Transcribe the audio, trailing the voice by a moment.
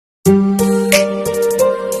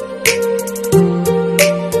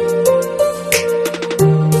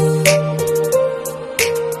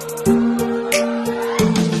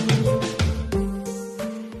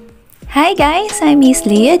I'm Miss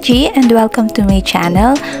Leah G and welcome to my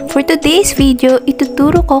channel. For today's video,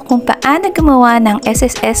 ituturo ko kung paano gumawa ng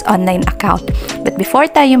SSS online account. But before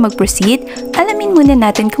tayo mag-proceed, alamin muna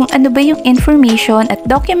natin kung ano ba yung information at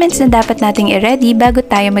documents na dapat nating i-ready bago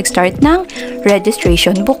tayo mag-start ng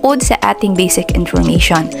registration bukod sa ating basic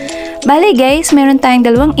information. Bale guys, meron tayong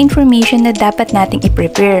dalawang information na dapat nating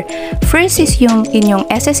i-prepare. First is yung inyong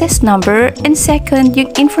SSS number and second, yung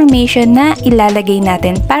information na ilalagay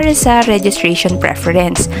natin para sa registration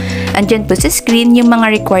preference. Andyan po sa screen yung mga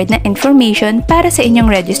required na information para sa inyong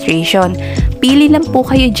registration. Pili lang po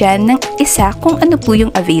kayo dyan ng isa kung ano po yung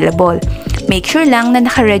available. Make sure lang na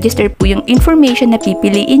naka-register po yung information na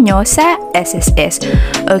pipiliin nyo sa SSS.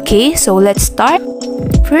 Okay, so let's start.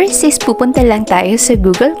 First is pupunta lang tayo sa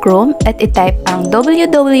Google Chrome at i-type ang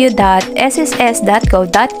www.sss.co.ph.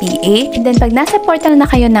 Then pag nasa portal na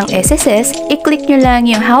kayo ng SSS, i-click nyo lang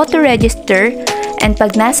yung how to register. And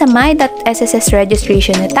pag nasa my.sss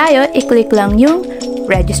registration na tayo, i-click lang yung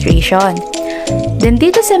registration. Then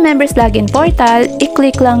dito sa members login portal,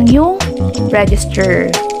 i-click lang yung register.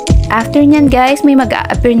 After nyan guys, may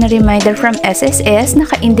mag-a-appear na reminder from SSS,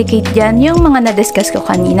 naka-indicate dyan yung mga na-discuss ko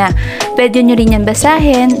kanina. Pwede nyo rin yan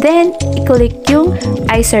basahin, then i-click yung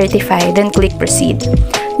I certify, then click proceed.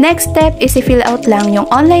 Next step is i-fill out lang yung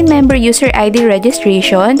online member user ID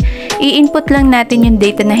registration. I-input lang natin yung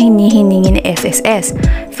data na hinihiningi ni SSS.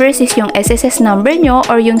 First is yung SSS number nyo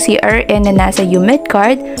or yung CRN na nasa UMED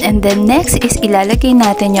card. And then next is ilalagay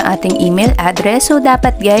natin yung ating email address. So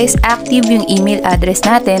dapat guys, active yung email address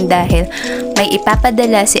natin dahil may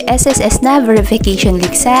ipapadala si SSS na verification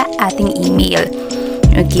link sa ating email.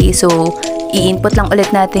 Okay, so i-input lang ulit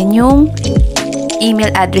natin yung email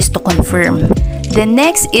address to confirm. The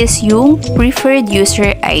next is yung preferred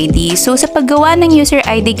user ID. So, sa paggawa ng user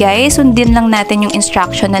ID guys, sundin lang natin yung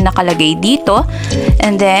instruction na nakalagay dito.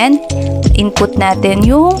 And then, input natin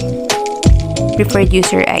yung preferred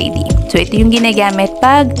user ID. So, ito yung ginagamit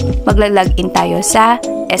pag maglalagin tayo sa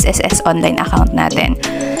SSS online account natin.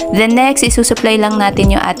 The next is susupply lang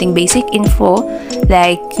natin yung ating basic info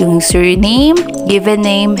like yung surname, given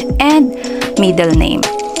name, and middle name.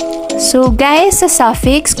 So guys, sa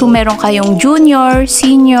suffix, kung meron kayong junior,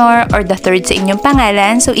 senior, or the third sa inyong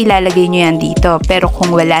pangalan, so ilalagay nyo yan dito. Pero kung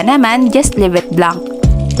wala naman, just leave it blank.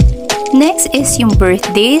 Next is yung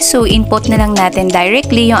birthday. So input na lang natin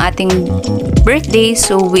directly yung ating birthday.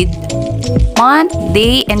 So with month,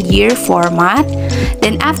 day, and year format.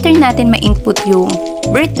 Then after natin ma-input yung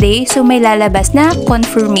birthday, so may lalabas na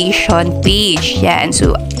confirmation page. Yan.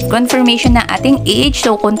 So confirmation ng ating age.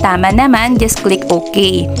 So kung tama naman, just click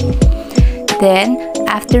OK. Then,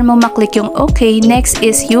 after mo maklik yung OK, next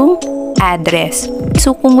is yung address.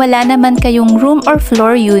 So, kung wala naman kayong room or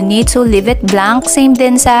floor unit, so leave it blank. Same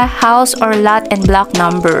din sa house or lot and block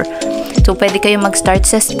number. So, pwede kayo mag-start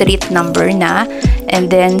sa street number na.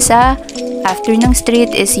 And then, sa after ng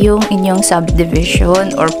street is yung inyong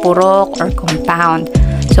subdivision or purok or compound.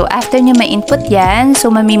 So, after nyo ma-input yan,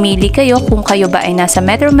 so mamimili kayo kung kayo ba ay nasa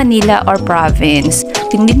Metro Manila or province.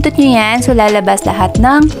 Pindindot nyo yan, so lalabas lahat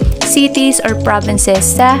ng cities or provinces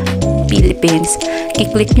sa Philippines.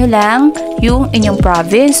 I-click nyo lang yung inyong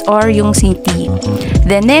province or yung city.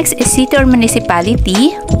 The next is city or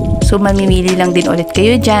municipality. So, mamimili lang din ulit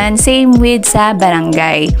kayo dyan. Same with sa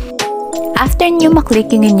barangay. After nyo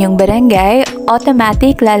maklik yung inyong barangay,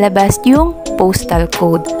 automatic lalabas yung postal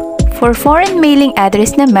code. For foreign mailing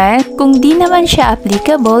address naman, kung di naman siya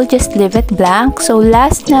applicable, just leave it blank. So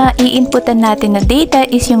last na i-inputan natin na data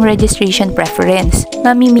is yung registration preference.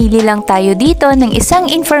 Mamimili lang tayo dito ng isang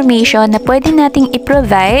information na pwede nating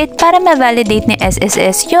i-provide para ma-validate ni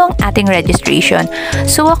SSS yung ating registration.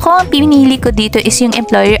 So ako, ang pinili ko dito is yung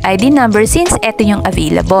employer ID number since ito yung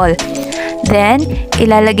available. Then,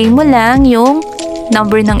 ilalagay mo lang yung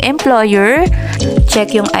number ng employer,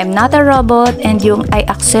 check yung I'm not a robot, and yung I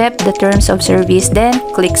accept the terms of service, then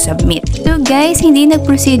click submit. So guys, hindi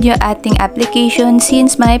nag-proceed yung ating application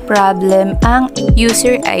since may problem ang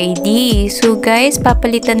user ID. So guys,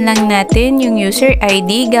 papalitan lang natin yung user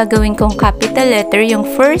ID. Gagawin kong capital letter, yung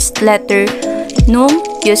first letter nung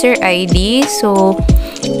user ID. So,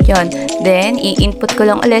 yun. Then, i-input ko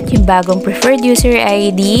lang ulit yung bagong preferred user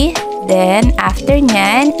ID. Then, after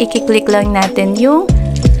nyan, i-click lang natin yung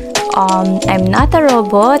I'm not a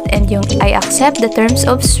robot and yung I accept the terms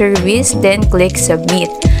of service, then click submit.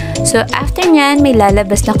 So, after nyan, may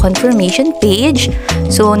lalabas na confirmation page.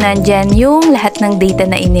 So, nandyan yung lahat ng data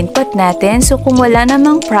na in-input natin. So, kung wala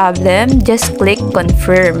namang problem, just click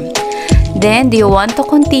confirm. Then, do you want to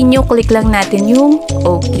continue? Click lang natin yung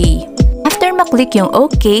OK. After maklik yung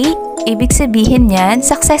OK, Ibig sabihin niyan,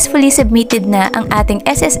 successfully submitted na ang ating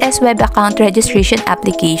SSS Web Account Registration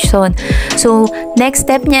Application. So, next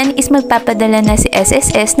step niyan is magpapadala na si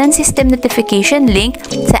SSS ng system notification link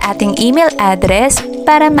sa ating email address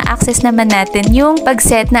para ma-access naman natin yung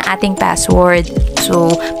pag-set ng ating password.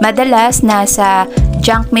 So, madalas nasa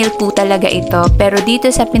junk mail po talaga ito. Pero dito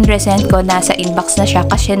sa pinresent ko, nasa inbox na siya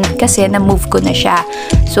kasi na-move ko na siya.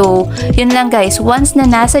 So, yun lang guys. Once na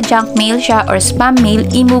nasa junk mail siya or spam mail,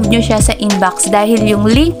 i-move nyo siya sa inbox dahil yung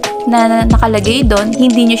link na nakalagay doon,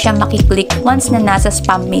 hindi nyo siya makiklik once na nasa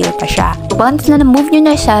spam mail pa siya. Once na na-move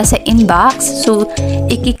nyo na siya sa inbox, so,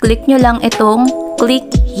 i-click nyo lang itong click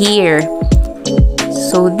here.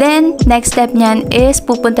 So then, next step niyan is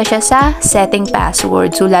pupunta siya sa setting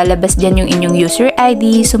password. So lalabas dyan yung inyong user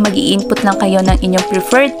ID. So mag-i-input lang kayo ng inyong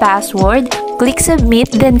preferred password. Click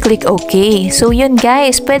submit, then click OK. So yun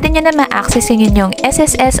guys, pwede nyo na ma-access yung inyong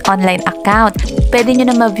SSS online account. Pwede nyo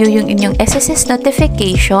na ma-view yung inyong SSS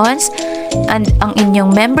notifications and ang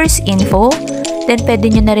inyong members info. Then, pwede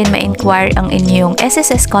nyo na rin ma-inquire ang inyong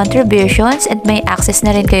SSS contributions at may access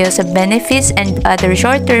na rin kayo sa benefits and other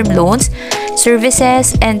short-term loans,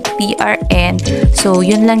 services, and PRN. So,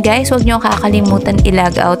 yun lang guys. Huwag nyo kakalimutan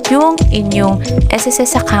i-log out yung inyong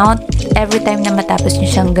SSS account every time na matapos nyo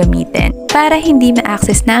siyang gamitin para hindi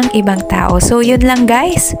ma-access na ang ibang tao. So, yun lang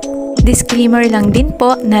guys. Disclaimer lang din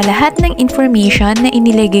po na lahat ng information na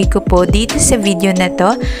inilagay ko po dito sa video na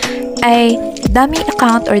to ay dummy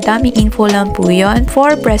account or dummy info lang po yon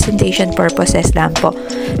for presentation purposes lang po.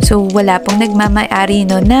 So, wala pong nagmamay-ari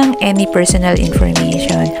no ng any personal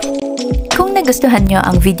information. Kung nagustuhan nyo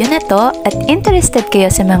ang video na to at interested kayo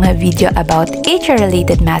sa mga video about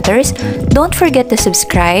HR-related matters, don't forget to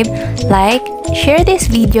subscribe, like, share this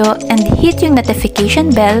video, and hit yung notification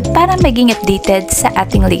bell para maging updated sa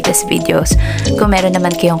ating latest videos. Kung meron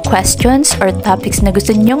naman kayong questions or topics na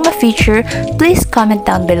gusto nyong ma-feature, please comment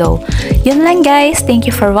down below. Yun lang guys. Thank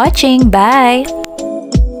you for watching. Bye!